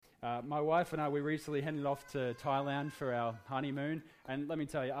My wife and I, we recently headed off to Thailand for our honeymoon. And let me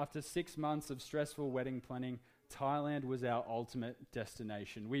tell you, after 6 months of stressful wedding planning, Thailand was our ultimate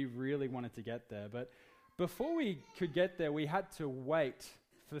destination. We really wanted to get there. But before we could get there, we had to wait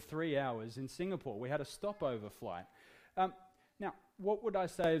for 3 hours in Singapore. We had a stopover flight. Now, what would I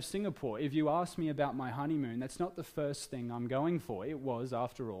say of Singapore? If you ask me about my honeymoon, that's not the first thing I'm going for. It was,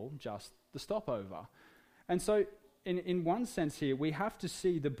 after all, just the stopover. And so, in one sense here, we have to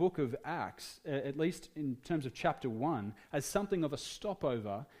see the book of Acts, at least in terms of chapter 1, as something of a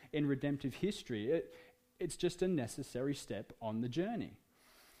stopover in redemptive history. It's just a necessary step on the journey.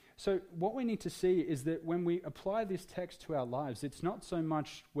 So what we need to see is that when we apply this text to our lives, it's not so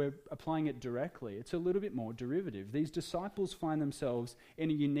much we're applying it directly, it's a little bit more derivative. These disciples find themselves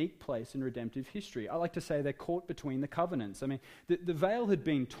in a unique place in redemptive history. I like to say they're caught between the covenants. I mean, the veil had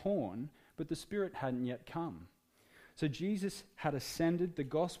been torn, but the Spirit hadn't yet come. So Jesus had ascended, the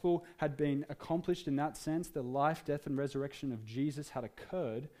gospel had been accomplished in that sense, the life, death, and resurrection of Jesus had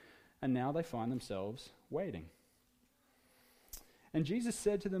occurred, and now they find themselves waiting. And Jesus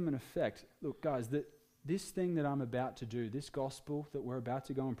said to them in effect, look guys, this thing that I'm about to do, this gospel that we're about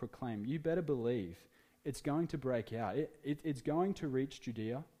to go and proclaim, you better believe it's going to break out. It's going to reach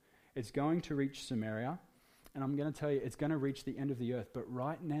Judea, it's going to reach Samaria, and I'm going to tell you, it's going to reach the end of the earth. But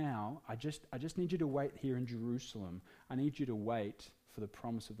right now, I just need you to wait here in Jerusalem. I need you to wait for the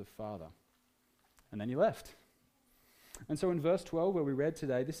promise of the Father. And then he left. And so in verse 12, where we read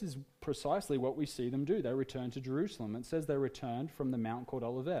today, this is precisely what we see them do. They returned to Jerusalem. It says they returned from the mount called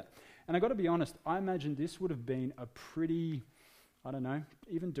Olivet. And I've got to be honest, I imagine this would have been a pretty,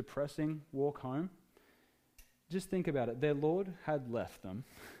 even depressing walk home. Just think about it. Their Lord had left them.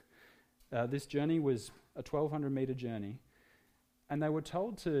 This journey was a 1,200-meter journey, and they were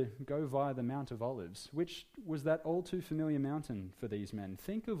told to go via the Mount of Olives, which was that all too familiar mountain for these men.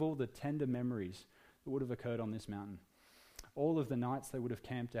 Think of all the tender memories that would have occurred on this mountain. All of the nights they would have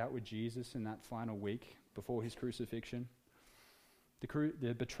camped out with Jesus in that final week before his crucifixion.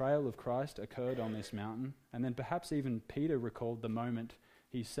 The betrayal of Christ occurred on this mountain, and then perhaps even Peter recalled the moment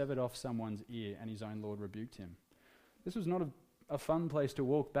he severed off someone's ear and his own Lord rebuked him. This was not a fun place to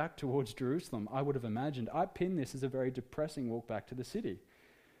walk back towards Jerusalem, I would have imagined. I pin this as a very depressing walk back to the city.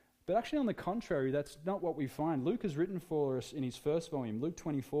 But actually, on the contrary, that's not what we find. Luke has written for us in his first volume, Luke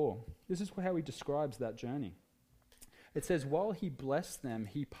 24. This is how he describes that journey. It says, while he blessed them,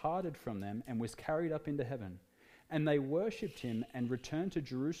 he parted from them and was carried up into heaven. And they worshipped him and returned to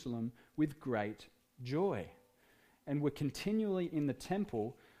Jerusalem with great joy, and were continually in the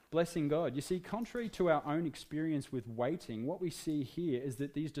temple blessing God. You see, contrary to our own experience with waiting, what we see here is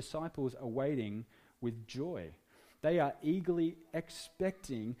that these disciples are waiting with joy. They are eagerly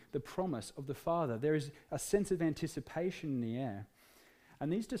expecting the promise of the Father. There is a sense of anticipation in the air. And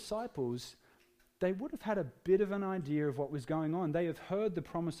these disciples, they would have had a bit of an idea of what was going on. They have heard the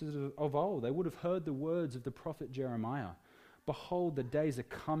promises of old. They would have heard the words of the prophet Jeremiah. Behold, the days are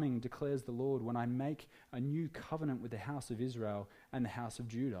coming, declares the Lord, when I make a new covenant with the house of Israel and the house of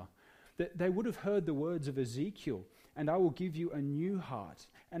Judah. They would have heard the words of Ezekiel, and I will give you a new heart,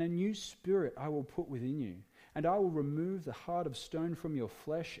 and a new spirit I will put within you. And I will remove the heart of stone from your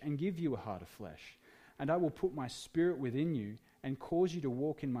flesh and give you a heart of flesh. And I will put my spirit within you and cause you to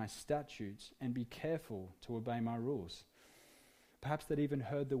walk in my statutes and be careful to obey my rules. Perhaps they'd even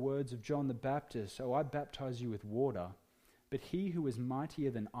heard the words of John the Baptist, "Oh, I baptize you with water, but he who is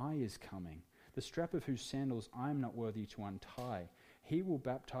mightier than I is coming, the strap of whose sandals I am not worthy to untie. He will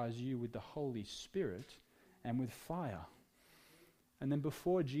baptize you with the Holy Spirit and with fire." And then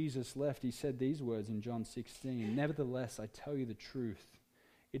before Jesus left, he said these words in John 16, "Nevertheless, I tell you the truth.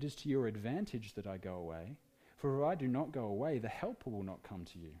 It is to your advantage that I go away. For if I do not go away, the Helper will not come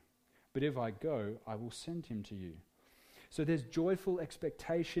to you. But if I go, I will send him to you." So there's joyful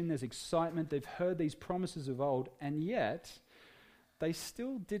expectation, there's excitement. They've heard these promises of old, and yet they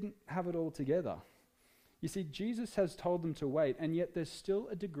still didn't have it all together. You see, Jesus has told them to wait, and yet there's still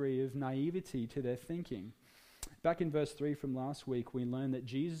a degree of naivety to their thinking. Back in verse 3 from last week, we learned that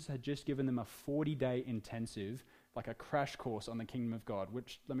Jesus had just given them a 40-day intensive, like a crash course on the kingdom of God,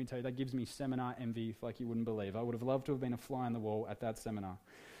 which, let me tell you, that gives me seminar envy like you wouldn't believe. I would have loved to have been a fly on the wall at that seminar.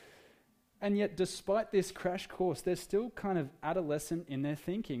 And yet, despite this crash course, they're still kind of adolescent in their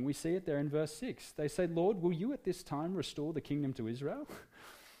thinking. We see it there in verse 6. They say, "Lord, will you at this time restore the kingdom to Israel?"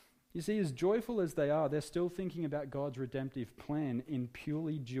 You see, as joyful as they are, they're still thinking about God's redemptive plan in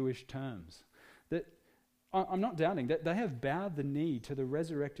purely Jewish terms. That I'm not doubting that they have bowed the knee to the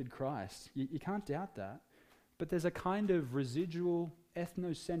resurrected Christ. You can't doubt that. But there's a kind of residual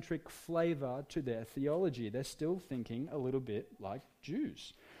ethnocentric flavor to their theology. They're still thinking a little bit like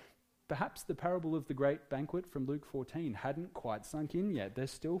Jews. Perhaps the parable of the great banquet from Luke 14 hadn't quite sunk in yet. They're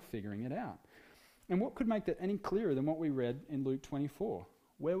still figuring it out. And what could make that any clearer than what we read in Luke 24?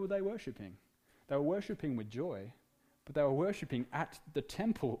 Where were they worshipping? They were worshipping with joy, but they were worshipping at the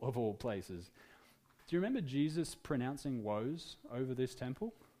temple of all places. Do you remember Jesus pronouncing woes over this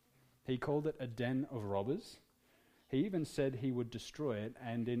temple? He called it a den of robbers. He even said he would destroy it,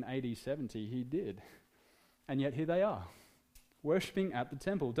 and in AD 70 he did. And yet here they are, worshipping at the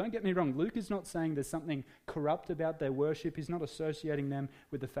temple. Don't get me wrong, Luke is not saying there's something corrupt about their worship. He's not associating them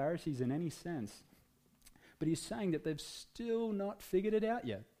with the Pharisees in any sense. But he's saying that they've still not figured it out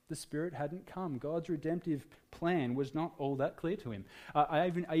yet. The Spirit hadn't come. God's redemptive plan was not all that clear to him.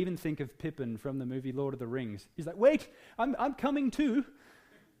 I even think of Pippin from the movie Lord of the Rings. He's like, wait, I'm coming too.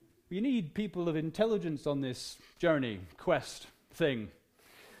 We need people of intelligence on this journey, quest thing.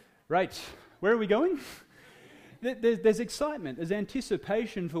 Right, where are we going? There's excitement, there's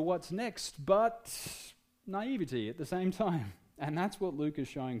anticipation for what's next, but naivety at the same time. And that's what Luke is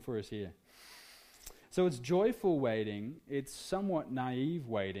showing for us here. So it's joyful waiting, it's somewhat naive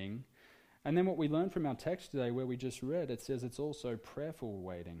waiting, and then what we learn from our text today where we just read, it says it's also prayerful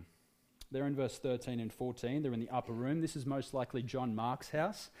waiting. They're in verse 13 and 14, they're in the upper room. This is most likely John Mark's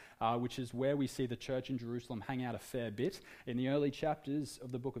house, which is where we see the church in Jerusalem hang out a fair bit. In the early chapters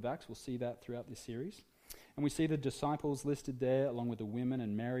of the book of Acts, we'll see that throughout this series. And we see the disciples listed there, along with the women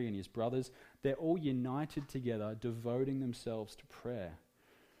and Mary and his brothers. They're all united together, devoting themselves to prayer.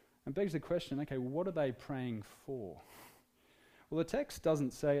 And begs the question, okay, what are they praying for? Well, the text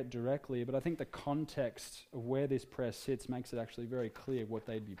doesn't say it directly, but I think the context of where this prayer sits makes it actually very clear what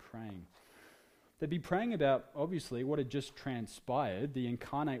they'd be praying. They'd be praying about, obviously, what had just transpired, the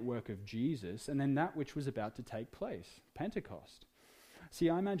incarnate work of Jesus, and then that which was about to take place, Pentecost. See,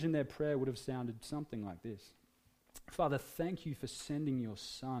 I imagine their prayer would have sounded something like this. Father, thank you for sending your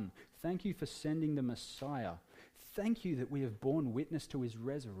Son. Thank you for sending the Messiah. Thank you that we have borne witness to his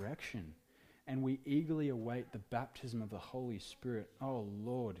resurrection, and we eagerly await the baptism of the Holy Spirit. Oh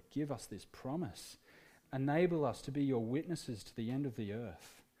Lord, give us this promise. Enable us to be your witnesses to the end of the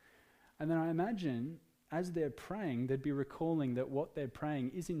earth. And then I imagine, as they're praying, they'd be recalling that what they're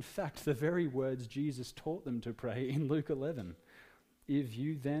praying is in fact the very words Jesus taught them to pray in Luke 11. If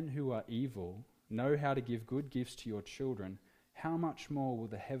you then who are evil know how to give good gifts to your children, how much more will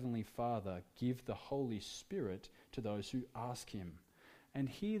the Heavenly Father give the Holy Spirit to those who ask him? And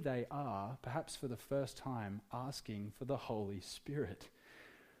here they are, perhaps for the first time, asking for the Holy Spirit.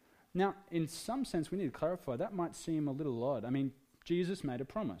 Now, in some sense, we need to clarify, that might seem a little odd. I mean, Jesus made a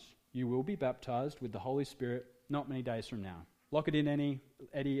promise. You will be baptized with the Holy Spirit not many days from now. Lock it in,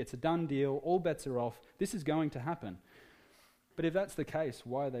 Eddie, it's a done deal, all bets are off, this is going to happen. But if that's the case,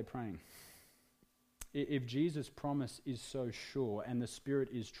 why are they praying? If Jesus' promise is so sure and the Spirit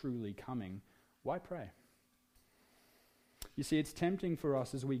is truly coming, why pray? You see, it's tempting for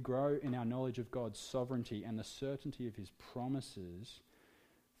us as we grow in our knowledge of God's sovereignty and the certainty of his promises,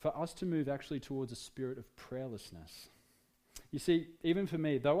 for us to move actually towards a spirit of prayerlessness. You see, even for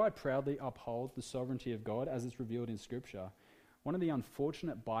me, though I proudly uphold the sovereignty of God as it's revealed in Scripture, one of the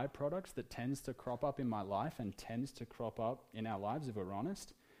unfortunate byproducts that tends to crop up in my life and tends to crop up in our lives, if we're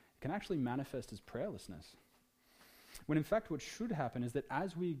honest, can actually manifest as prayerlessness. When in fact what should happen is that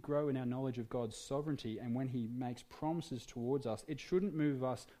as we grow in our knowledge of God's sovereignty and when he makes promises towards us, it shouldn't move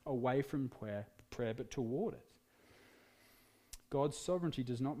us away from prayer but toward it. God's sovereignty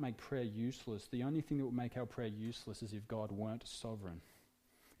does not make prayer useless. The only thing that would make our prayer useless is if God weren't sovereign.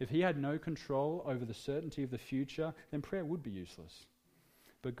 If he had no control over the certainty of the future, then prayer would be useless.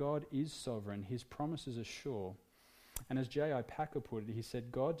 But God is sovereign. His promises are sure. And as J.I. Packer put it, he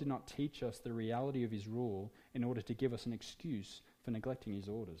said, God did not teach us the reality of his rule in order to give us an excuse for neglecting his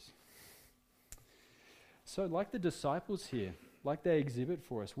orders. So like the disciples here, like they exhibit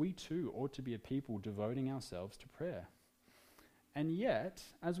for us, we too ought to be a people devoting ourselves to prayer. And yet,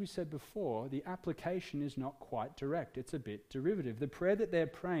 as we said before, the application is not quite direct. It's a bit derivative. The prayer that they're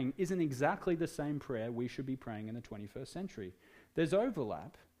praying isn't exactly the same prayer we should be praying in the 21st century. There's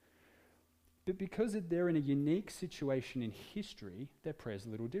overlap, but because they're in a unique situation in history, their prayer's a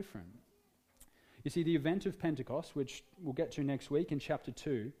little different. You see, the event of Pentecost, which we'll get to next week in chapter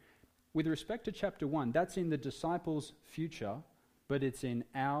 2, with respect to chapter 1, that's in the disciples' future, but it's in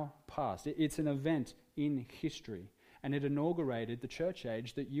our past. It's an event in history, and it inaugurated the church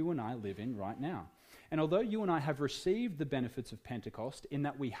age that you and I live in right now. And although you and I have received the benefits of Pentecost, in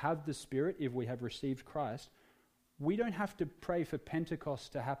that we have the Spirit if we have received Christ, we don't have to pray for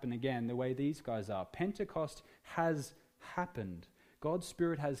Pentecost to happen again the way these guys are. Pentecost has happened. God's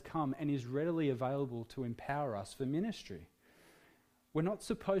Spirit has come and is readily available to empower us for ministry. We're not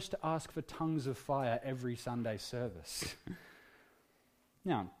supposed to ask for tongues of fire every Sunday service.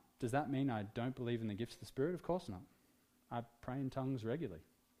 Now, does that mean I don't believe in the gifts of the Spirit? Of course not. I pray in tongues regularly.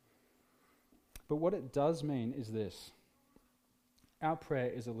 But what it does mean is this. Our prayer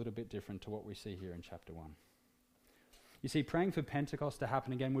is a little bit different to what we see here in chapter 1. You see, praying for Pentecost to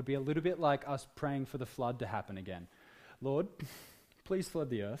happen again would be a little bit like us praying for the flood to happen again. Lord, please flood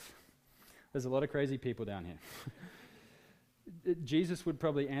the earth. There's a lot of crazy people down here. Jesus would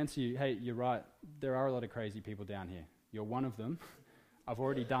probably answer you, hey, you're right, there are a lot of crazy people down here. You're one of them. I've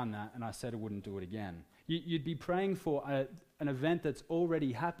already done that, and I said I wouldn't do it again. You'd be praying for an event that's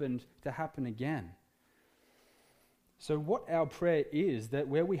already happened to happen again. So what our prayer is, that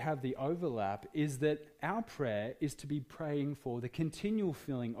where we have the overlap, is that our prayer is to be praying for the continual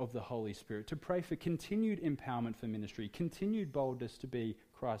filling of the Holy Spirit, to pray for continued empowerment for ministry, continued boldness to be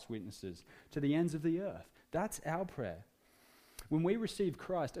Christ's witnesses to the ends of the earth. That's our prayer. When we receive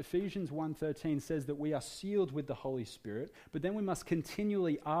Christ, Ephesians 1:13 says that we are sealed with the Holy Spirit, but then we must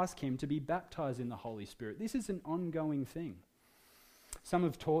continually ask him to be baptized in the Holy Spirit. This is an ongoing thing. Some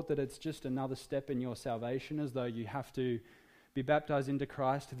have taught that it's just another step in your salvation, as though you have to be baptized into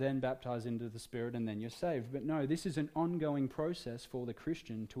Christ, then baptized into the Spirit, and then you're saved. But no, this is an ongoing process for the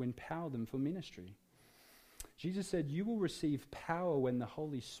Christian to empower them for ministry. Jesus said, you will receive power when the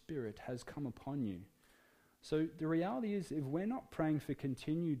Holy Spirit has come upon you. So the reality is, if we're not praying for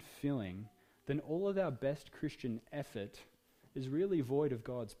continued filling, then all of our best Christian effort is really void of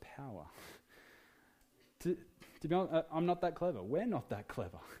God's power. To be honest, I'm not that clever. We're not that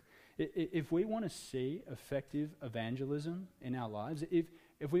clever. If we want to see effective evangelism in our lives,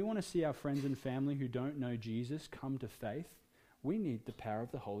 if we want to see our friends and family who don't know Jesus come to faith, we need the power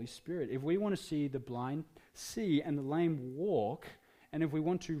of the Holy Spirit. If we want to see the blind see and the lame walk, and if we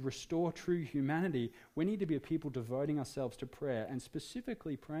want to restore true humanity, we need to be a people devoting ourselves to prayer and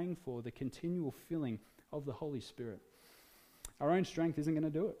specifically praying for the continual filling of the Holy Spirit. Our own strength isn't going to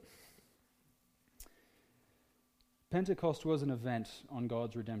do it. Pentecost was an event on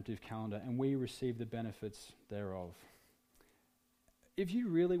God's redemptive calendar, and we receive the benefits thereof. If you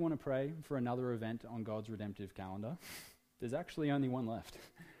really want to pray for another event on God's redemptive calendar, there's actually only one left.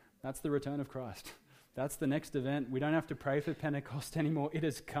 That's the return of Christ. That's the next event. We don't have to pray for Pentecost anymore. It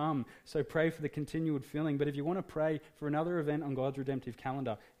has come. So pray for the continued filling. But if you want to pray for another event on God's redemptive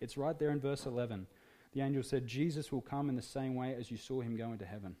calendar, it's right there in verse 11. The angel said, Jesus will come in the same way as you saw him go into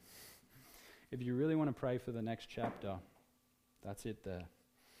heaven. If you really want to pray for the next chapter, that's it there.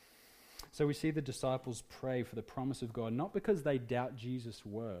 So we see the disciples pray for the promise of God, not because they doubt Jesus'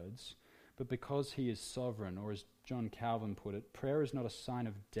 words, but because he is sovereign, or as John Calvin put it, prayer is not a sign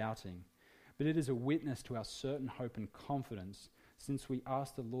of doubting, but it is a witness to our certain hope and confidence, since we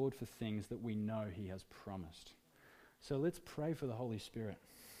ask the Lord for things that we know he has promised. So let's pray for the Holy Spirit.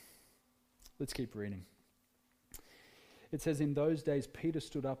 Let's keep reading. It says, in those days Peter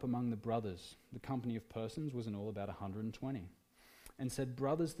stood up among the brothers. The company of persons was in all about 120. And said,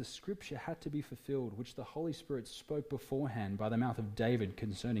 brothers, the scripture had to be fulfilled, which the Holy Spirit spoke beforehand by the mouth of David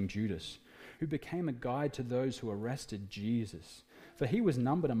concerning Judas, who became a guide to those who arrested Jesus. For he was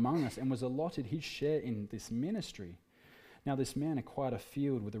numbered among us and was allotted his share in this ministry. Now this man acquired a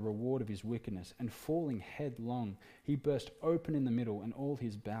field with the reward of his wickedness, and falling headlong, he burst open in the middle, and all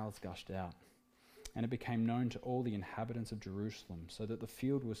his bowels gushed out. And it became known to all the inhabitants of Jerusalem, so that the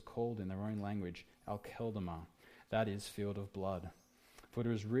field was called in their own language, Al-Keldamah, that is, field of blood. For it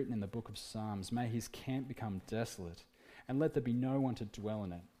is written in the book of Psalms, may his camp become desolate, and let there be no one to dwell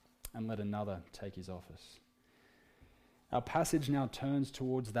in it, and let another take his office. Our passage now turns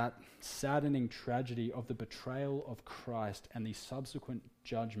towards that saddening tragedy of the betrayal of Christ and the subsequent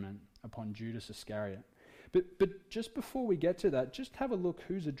judgment upon Judas Iscariot. But just before we get to that, just have a look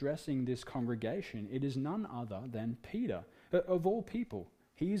who's addressing this congregation. It is none other than Peter, of all people.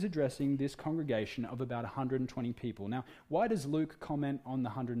 He is addressing this congregation of about 120 people. Now, why does Luke comment on the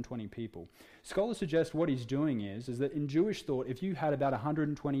 120 people? Scholars suggest what he's doing is that in Jewish thought, if you had about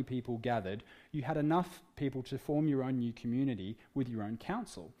 120 people gathered, you had enough people to form your own new community with your own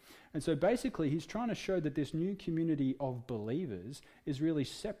council. And so basically, he's trying to show that this new community of believers is really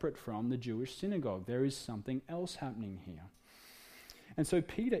separate from the Jewish synagogue. There is something else happening here. And so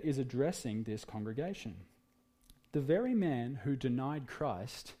Peter is addressing this congregation. The very man who denied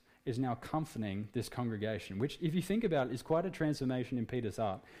Christ is now comforting this congregation, which, if you think about it, is quite a transformation in Peter's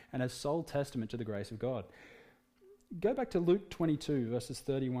heart and a sole testament to the grace of God. Go back to Luke 22, verses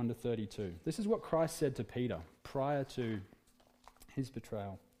 31 to 32. This is what Christ said to Peter prior to his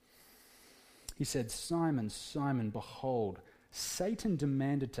betrayal. He said, Simon, Simon, behold, Satan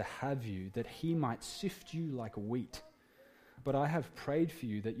demanded to have you that he might sift you like wheat. But I have prayed for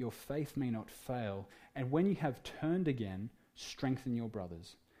you that your faith may not fail, and when you have turned again, strengthen your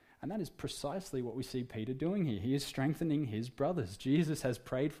brothers. And that is precisely what we see Peter doing here. He is strengthening his brothers. Jesus has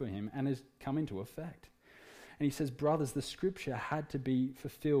prayed for him and has come into effect. And he says, brothers, the scripture had to be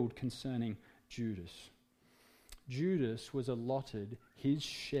fulfilled concerning Judas. Judas was allotted his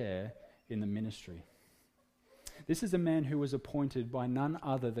share in the ministry. This is a man who was appointed by none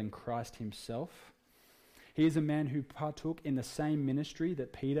other than Christ himself. He is a man who partook in the same ministry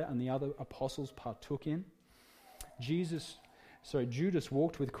that Peter and the other apostles partook in. Judas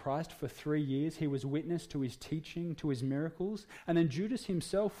walked with Christ for 3 years. He was witness to his teaching, to his miracles. And then Judas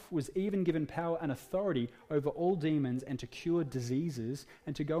himself was even given power and authority over all demons and to cure diseases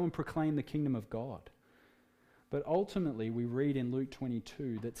and to go and proclaim the kingdom of God. But ultimately, we read in Luke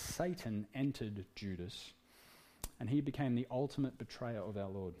 22 that Satan entered Judas and he became the ultimate betrayer of our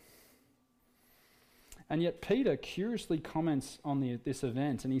Lord. And yet Peter curiously comments on this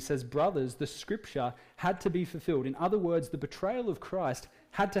event and he says, brothers, the scripture had to be fulfilled. In other words, the betrayal of Christ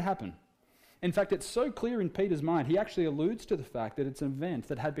had to happen. In fact, it's so clear in Peter's mind, he actually alludes to the fact that it's an event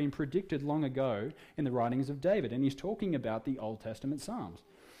that had been predicted long ago in the writings of David. And he's talking about the Old Testament Psalms.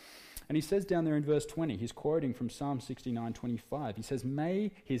 And he says down there in verse 20, he's quoting from Psalm 69:25. He says,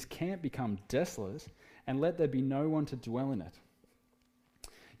 may his camp become desolate and let there be no one to dwell in it.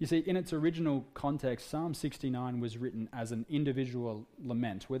 You see, in its original context, Psalm 69 was written as an individual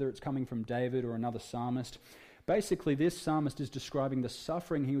lament, whether it's coming from David or another psalmist. Basically, this psalmist is describing the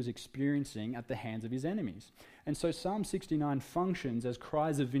suffering he was experiencing at the hands of his enemies. And so Psalm 69 functions as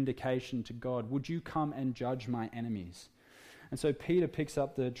cries of vindication to God. Would you come and judge my enemies? And so Peter picks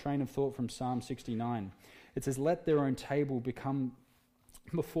up the train of thought from Psalm 69. It says, let their own table become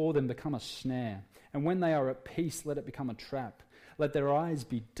before them become a snare, and when they are at peace, let it become a trap. Let their eyes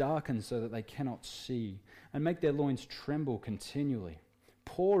be darkened so that they cannot see, and make their loins tremble continually.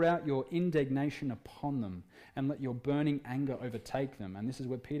 Pour out your indignation upon them, and let your burning anger overtake them. And this is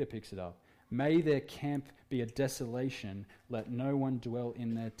where Peter picks it up. May their camp be a desolation, let no one dwell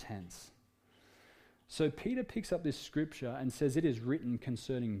in their tents. So Peter picks up this scripture and says it is written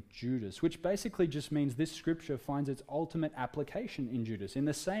concerning Judas, which basically just means this scripture finds its ultimate application in Judas. In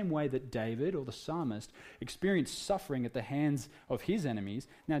the same way that David, or the psalmist, experienced suffering at the hands of his enemies,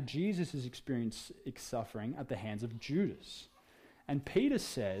 now Jesus has experienced suffering at the hands of Judas. And Peter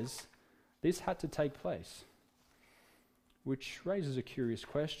says this had to take place, which raises a curious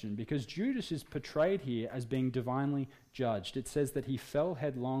question, because Judas is portrayed here as being divinely judged. It says that he fell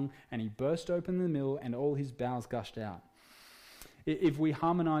headlong and he burst open the mill and all his bowels gushed out. If we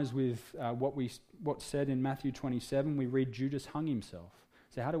harmonize with what's said in Matthew 27, we read Judas hung himself.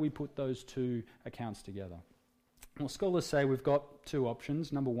 So how do we put those two accounts together? Well, scholars say we've got two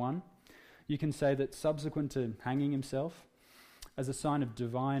options. Number one, you can say that subsequent to hanging himself, as a sign of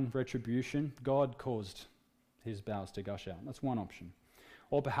divine retribution, God caused his bowels to gush out. That's one option.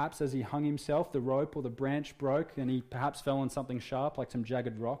 Or perhaps as he hung himself, the rope or the branch broke and he perhaps fell on something sharp like some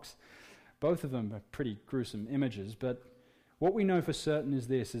jagged rocks. Both of them are pretty gruesome images, but what we know for certain is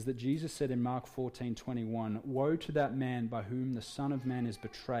this, is that Jesus said in Mark 14:21, woe to that man by whom the Son of Man is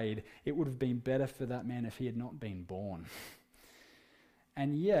betrayed. It would have been better for that man if he had not been born.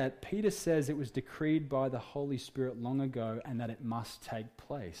 And yet, Peter says it was decreed by the Holy Spirit long ago and that it must take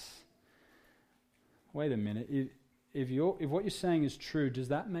place. Wait a minute, if what you're saying is true, does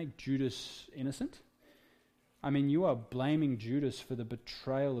that make Judas innocent? I mean, you are blaming Judas for the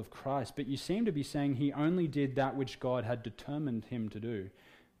betrayal of Christ, but you seem to be saying he only did that which God had determined him to do.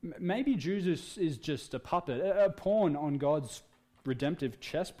 Maybe Judas is just a puppet, a pawn on God's redemptive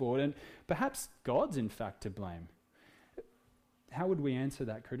chessboard, and perhaps God's in fact to blame. How would we answer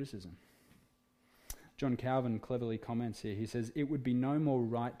that criticism? John Calvin cleverly comments here. He says, it would be no more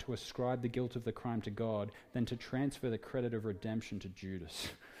right to ascribe the guilt of the crime to God than to transfer the credit of redemption to Judas.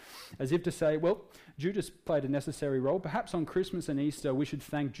 As if to say, well, Judas played a necessary role. Perhaps on Christmas and Easter we should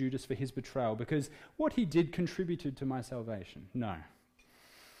thank Judas for his betrayal because what he did contributed to my salvation. No.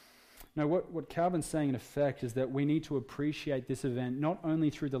 No, what Calvin's saying in effect is that we need to appreciate this event not only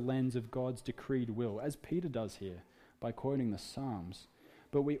through the lens of God's decreed will, as Peter does here by quoting the Psalms,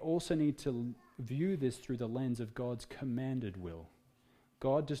 but we also need to view this through the lens of God's commanded will.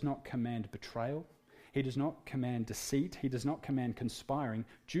 God does not command betrayal. He does not command deceit. He does not command conspiring.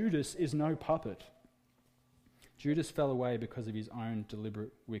 Judas is no puppet. Judas fell away because of his own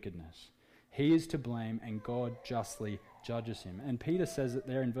deliberate wickedness. He is to blame and God justly judges him. And Peter says it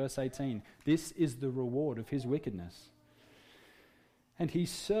there in verse 18. This is the reward of his wickedness. And he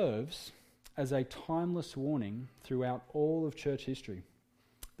serves as a timeless warning throughout all of church history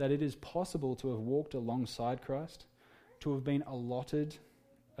that it is possible to have walked alongside Christ, to have been allotted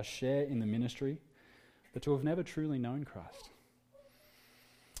a share in the ministry, but to have never truly known Christ.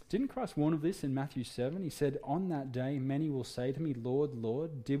 Didn't Christ warn of this in Matthew 7? He said, "On that day many will say to me, 'Lord,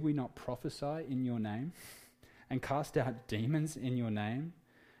 Lord, did we not prophesy in your name, and cast out demons in your name,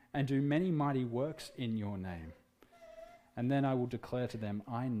 and do many mighty works in your name?' And then I will declare to them,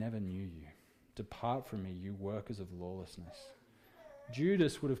 'I never knew you. Depart from me, you workers of lawlessness.'"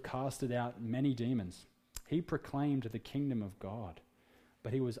 Judas would have casted out many demons. He proclaimed the kingdom of God,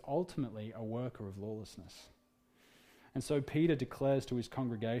 but he was ultimately a worker of lawlessness. And so Peter declares to his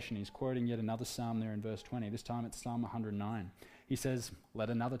congregation, he's quoting yet another psalm there in verse 20, this time it's Psalm 109. He says, "Let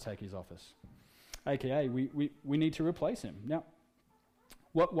another take his office." AKA, we need to replace him. Now,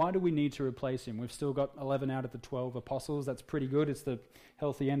 why do we need to replace him? We've still got 11 out of the 12 apostles. That's pretty good. It's the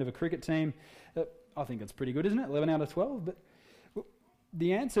healthy end of a cricket team. I think that's pretty good, isn't it? 11 out of 12. But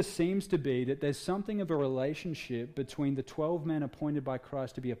the answer seems to be that there's something of a relationship between the 12 men appointed by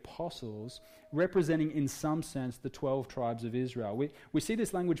Christ to be apostles, representing in some sense the 12 tribes of Israel. We see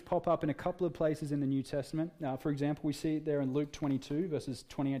this language pop up in a couple of places in the New Testament. For example, we see it there in Luke 22, verses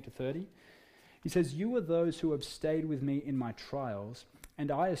 28 to 30. He says, "You are those who have stayed with me in my trials,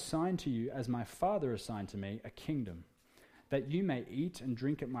 and I assign to you, as my Father assigned to me, a kingdom, that you may eat and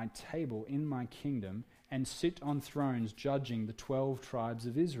drink at my table in my kingdom, and sit on thrones judging the 12 tribes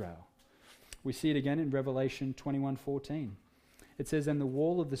of Israel." We see it again in Revelation 21:14. It says, "And the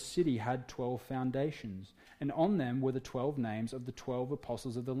wall of the city had 12 foundations, and on them were the 12 names of the 12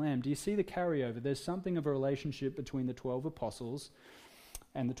 apostles of the Lamb." Do you see the carryover? There's something of a relationship between the 12 apostles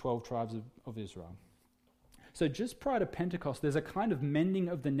and the 12 tribes of Israel. So just prior to Pentecost, there's a kind of mending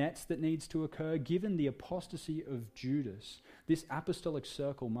of the nets that needs to occur. Given the apostasy of Judas, this apostolic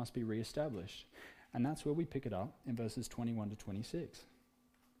circle must be reestablished. And that's where we pick it up in verses 21 to 26.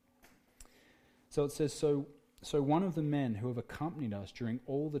 So it says, So one of the men who have accompanied us during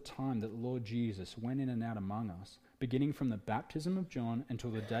all the time that the Lord Jesus went in and out among us, beginning from the baptism of John until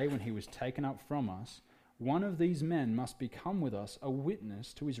the day when he was taken up from us, one of these men must become with us a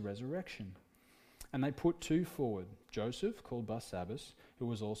witness to his resurrection. And they put two forward, Joseph, called Barsabbas, who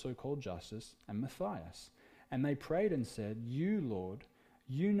was also called Justus, and Matthias. And they prayed and said, "You, Lord,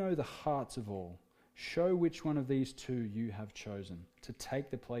 you know the hearts of all. Show which one of these two you have chosen to take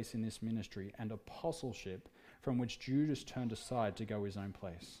the place in this ministry and apostleship from which Judas turned aside to go his own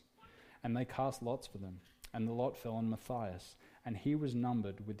place." And they cast lots for them, and the lot fell on Matthias, and he was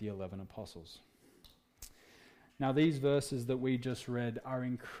numbered with the 11 apostles. Now, these verses that we just read are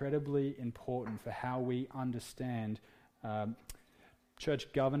incredibly important for how we understand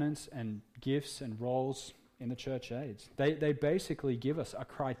church governance and gifts and roles in the church age. They basically give us a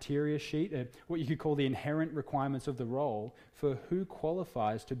criteria sheet, what you could call the inherent requirements of the role for who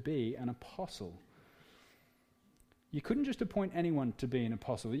qualifies to be an apostle. You couldn't just appoint anyone to be an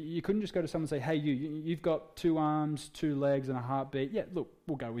apostle. You couldn't just go to someone and say, "Hey, you've got 2 arms, 2 legs, and a heartbeat. Yeah, look,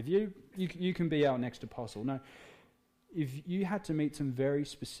 we'll go with you. You can be our next apostle." No. If you had to meet some very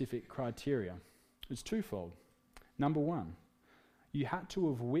specific criteria, it's twofold. Number one, you had to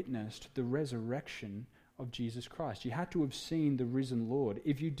have witnessed the resurrection of Jesus Christ. You had to have seen the risen Lord.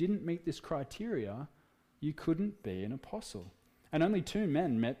 If you didn't meet this criteria, you couldn't be an apostle. And only 2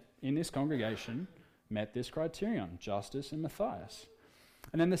 men in this congregation met this criterion, Justus and Matthias.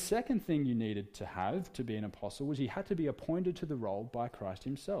 And then the second thing you needed to have to be an apostle was you had to be appointed to the role by Christ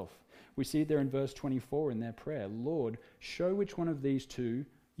himself. We see it there in verse 24 in their prayer, "Lord, show which one of these two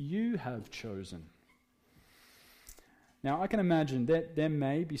you have chosen." Now, I can imagine that there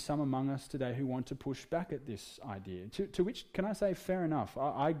may be some among us today who want to push back at this idea, to which, can I say, fair enough.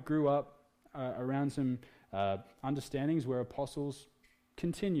 I grew up around some understandings where apostles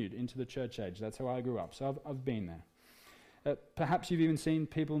continued into the church age. That's how I grew up, so I've been there. Perhaps you've even seen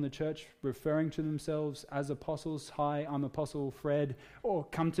people in the church referring to themselves as apostles. "Hi, I'm Apostle Fred," or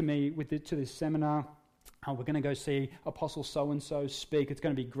 "Come to me to this seminar. We're going to go see Apostle so-and-so speak. It's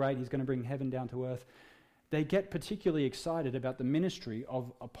going to be great. He's going to bring heaven down to earth." They get particularly excited about the ministry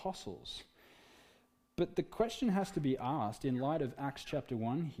of apostles. But the question has to be asked in light of Acts chapter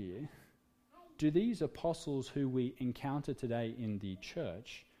 1 here, do these apostles who we encounter today in the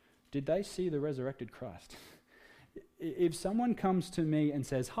church, did they see the resurrected Christ? If someone comes to me and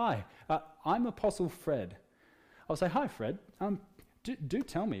says, "Hi, I'm Apostle Fred," I'll say, "Hi, Fred. Do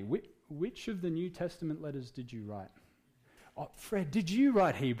tell me, which of the New Testament letters did you write?" "Oh, Fred, did you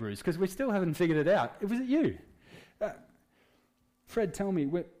write Hebrews? Because we still haven't figured it out. Was it you?" "Fred, tell me,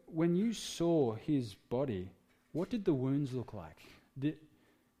 when you saw his body, what did the wounds look like?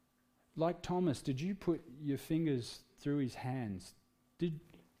 Like Thomas, did you put your fingers through his hands?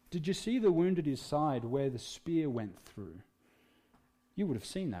 Did you see the wound at his side where the spear went through? You would have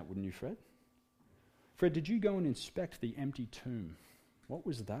seen that, wouldn't you, Fred? Fred, did you go and inspect the empty tomb? What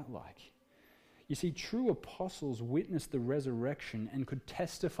was that like? You see, true apostles witnessed the resurrection and could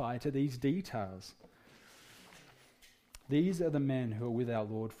testify to these details. These are the men who are with our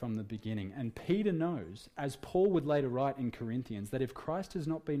Lord from the beginning. And Peter knows, as Paul would later write in Corinthians, that if Christ has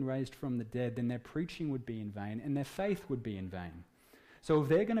not been raised from the dead, then their preaching would be in vain and their faith would be in vain. So if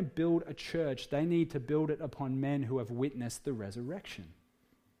they're going to build a church, they need to build it upon men who have witnessed the resurrection.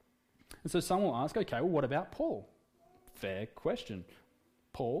 And so some will ask, okay, well, what about Paul? Fair question.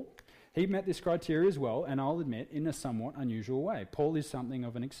 Paul, he met this criteria as well, and I'll admit, in a somewhat unusual way. Paul is something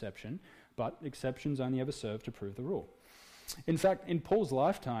of an exception, but exceptions only ever serve to prove the rule. In fact, in Paul's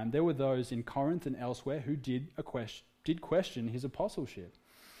lifetime, there were those in Corinth and elsewhere who did question his apostleship.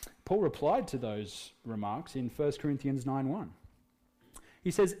 Paul replied to those remarks in 1 Corinthians 9:1.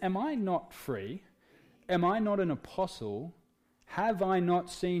 He says, "Am I not free? Am I not an apostle? Have I not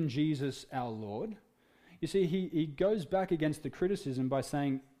seen Jesus our Lord?" You see, he goes back against the criticism by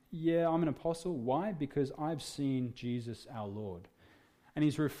saying, yeah, I'm an apostle. Why? Because I've seen Jesus our Lord. And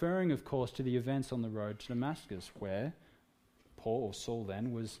he's referring, of course, to the events on the road to Damascus, where Paul, or Saul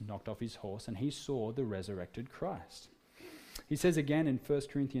then, was knocked off his horse and he saw the resurrected Christ. He says again in 1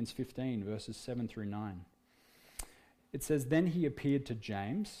 Corinthians 15, verses 7 through 9. It says, "Then he appeared to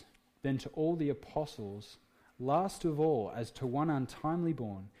James, then to all the apostles. Last of all, as to one untimely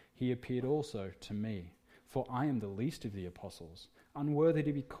born, he appeared also to me. For I am the least of the apostles, unworthy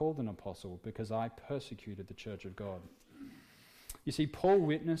to be called an apostle, because I persecuted the church of God." You see, Paul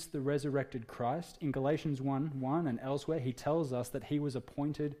witnessed the resurrected Christ. In Galatians 1:1 and elsewhere, he tells us that he was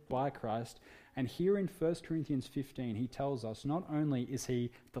appointed by Christ. And here in 1 Corinthians 15, he tells us not only is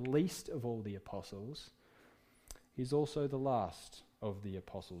he the least of all the apostles, he's also the last of the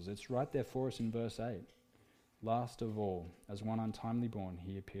apostles. It's right there for us in verse 8. "Last of all, as one untimely born,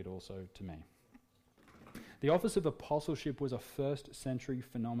 he appeared also to me." The office of apostleship was a first century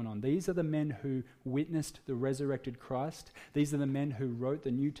phenomenon. These are the men who witnessed the resurrected Christ. These are the men who wrote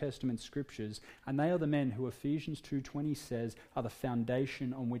the New Testament scriptures. And they are the men who Ephesians 2:20 says are the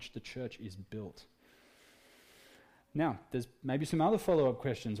foundation on which the church is built. Now, there's maybe some other follow-up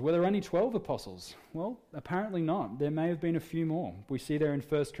questions. Were there only 12 apostles? Well, apparently not. There may have been a few more. We see there in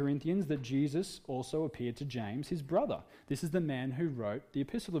 1 Corinthians that Jesus also appeared to James, his brother. This is the man who wrote the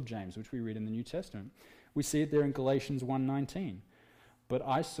Epistle of James, which we read in the New Testament. We see it there in Galatians 1:19. "But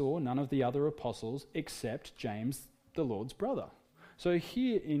I saw none of the other apostles except James, the Lord's brother." So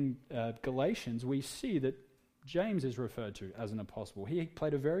here in Galatians, we see that James is referred to as an apostle. He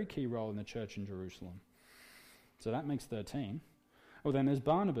played a very key role in the church in Jerusalem. So that makes 13. Well, then there's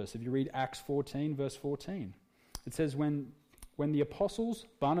Barnabas. If you read Acts 14, verse 14, it says, when the apostles,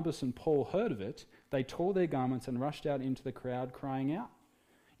 Barnabas and Paul, heard of it, they tore their garments and rushed out into the crowd, crying out.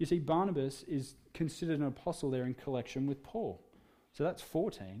 You see, Barnabas is considered an apostle there in collection with Paul. So that's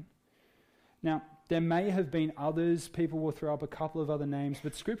 14. Now, there may have been others. People will throw up a couple of other names,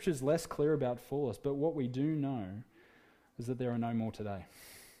 but Scripture's less clear about fullness. But what we do know is that there are no more today.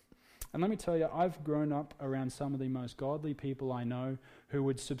 And let me tell you, I've grown up around some of the most godly people I know who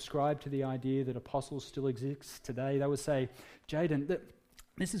would subscribe to the idea that apostles still exist today. They would say, "Jayden,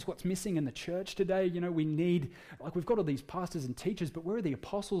 this is what's missing in the church today. You know, we've got all these pastors and teachers, but where are the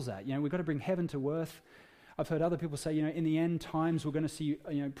apostles at? You know, we've got to bring heaven to earth." I've heard other people say, in the end times, we're going to see,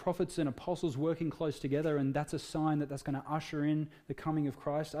 prophets and apostles working close together, and that's a sign that's going to usher in the coming of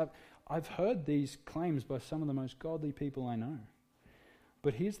Christ. I've heard these claims by some of the most godly people I know.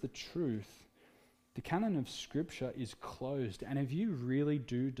 But here's the truth. The canon of Scripture is closed, and if you really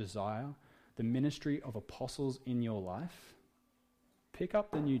do desire the ministry of apostles in your life, pick up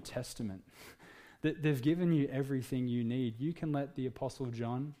the New Testament. They've given you everything you need. You can let the Apostle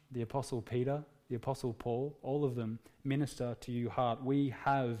John, the Apostle Peter, the Apostle Paul, all of them minister to your heart. We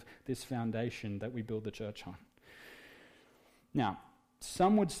have this foundation that we build the church on. Now,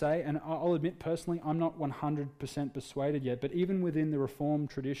 some would say, and I'll admit personally, I'm not 100% persuaded yet, but even within the Reformed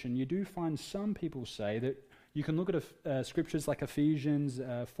tradition, you do find some people say that you can look at scriptures like Ephesians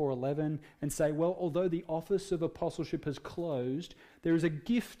 4:11 and say, well, although the office of apostleship has closed, there is a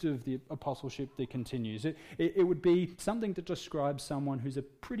gift of the apostleship that continues. It would be something that describes someone who's a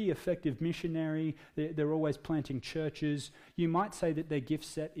pretty effective missionary. They're always planting churches. You might say that their gift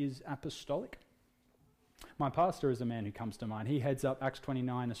set is apostolic. My pastor is a man who comes to mind. He heads up Acts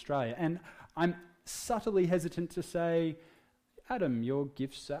 29 Australia. And I'm subtly hesitant to say, Adam, your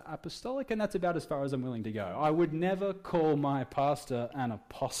gifts are apostolic, and that's about as far as I'm willing to go. I would never call my pastor an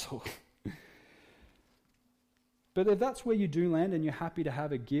apostle. But if that's where you do land and you're happy to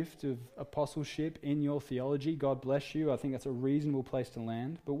have a gift of apostleship in your theology, God bless you. I think that's a reasonable place to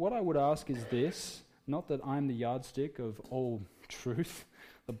land. But what I would ask is this, not that I'm the yardstick of all truth,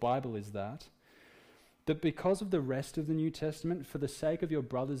 the Bible is that because of the rest of the New Testament, for the sake of your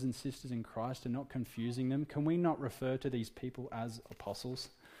brothers and sisters in Christ and not confusing them, can we not refer to these people as apostles?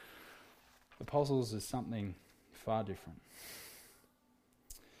 Apostles is something far different.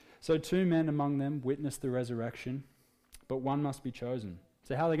 So 2 men among them witnessed the resurrection, but one must be chosen.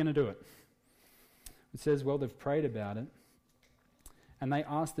 So how are they going to do it? It says, well, they've prayed about it, and they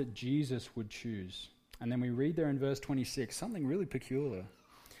asked that Jesus would choose. And then we read there in verse 26, something really peculiar.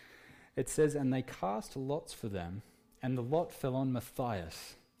 It says, and they cast lots for them, and the lot fell on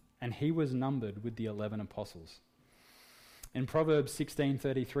Matthias, and he was numbered with the 11 apostles. In Proverbs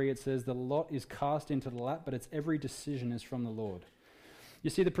 16:33 it says, the lot is cast into the lap, but its every decision is from the Lord. You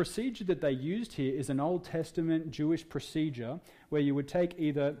see, the procedure that they used here is an Old Testament Jewish procedure where you would take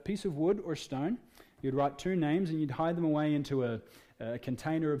either a piece of wood or stone, you'd write 2 names, and you'd hide them away into a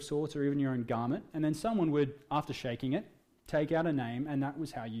container of sorts or even your own garment, and then someone would, after shaking it, take out a name, and that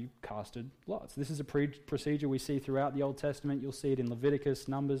was how you casted lots. This is a procedure we see throughout the Old Testament. You'll see it in Leviticus,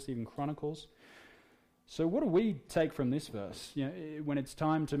 Numbers, even Chronicles. So what do we take from this verse? You know, when it's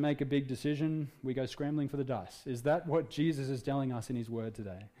time to make a big decision, we go scrambling for the dice. Is that what Jesus is telling us in his word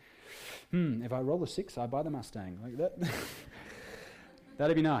today? If I roll a 6, I buy the Mustang. Like that.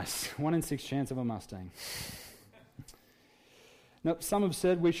 That'd be nice. 1 in 6 chance of a Mustang. Now, some have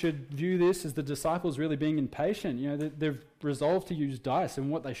said we should view this as the disciples really being impatient. You know, they've resolved to use dice, and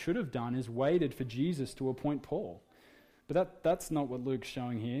what they should have done is waited for Jesus to appoint Paul. But that's not what Luke's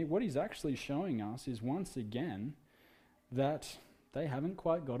showing here. What he's actually showing us is, once again, that they haven't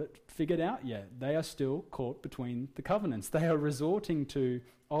quite got it figured out yet. They are still caught between the covenants. They are resorting to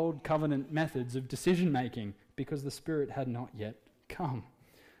old covenant methods of decision-making because the Spirit had not yet come.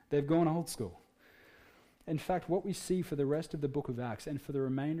 They've gone old school. In fact, what we see for the rest of the book of Acts and for the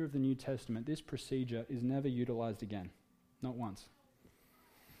remainder of the New Testament, this procedure is never utilized again. Not once.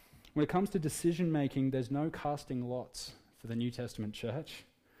 When it comes to decision-making, there's no casting lots for the New Testament church.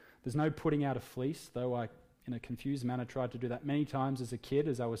 There's no putting out a fleece, though I, in a confused manner, tried to do that many times as a kid,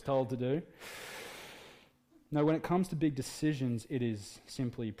 as I was told to do. No, when it comes to big decisions, it is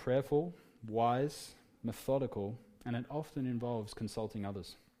simply prayerful, wise, methodical, and it often involves consulting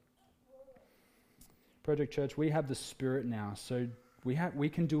others. Project Church, we have the Spirit now, so we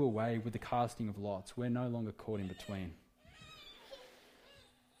can do away with the casting of lots. We're no longer caught in between.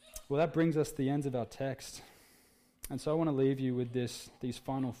 Well, that brings us to the ends of our text. And so I want to leave you with these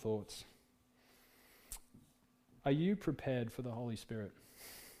final thoughts. Are you prepared for the Holy Spirit?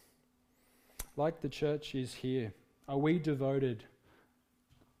 Like the church is here, are we devoted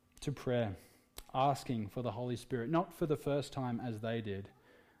to prayer, asking for the Holy Spirit, not for the first time as they did,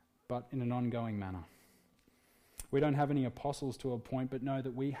 but in an ongoing manner? We don't have any apostles to appoint, but know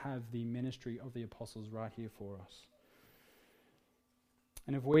that we have the ministry of the apostles right here for us.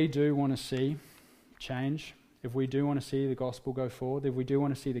 And if we do want to see change, if we do want to see the gospel go forward, if we do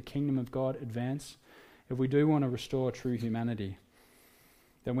want to see the kingdom of God advance, if we do want to restore true humanity,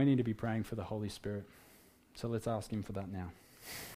 then we need to be praying for the Holy Spirit. So let's ask him for that now.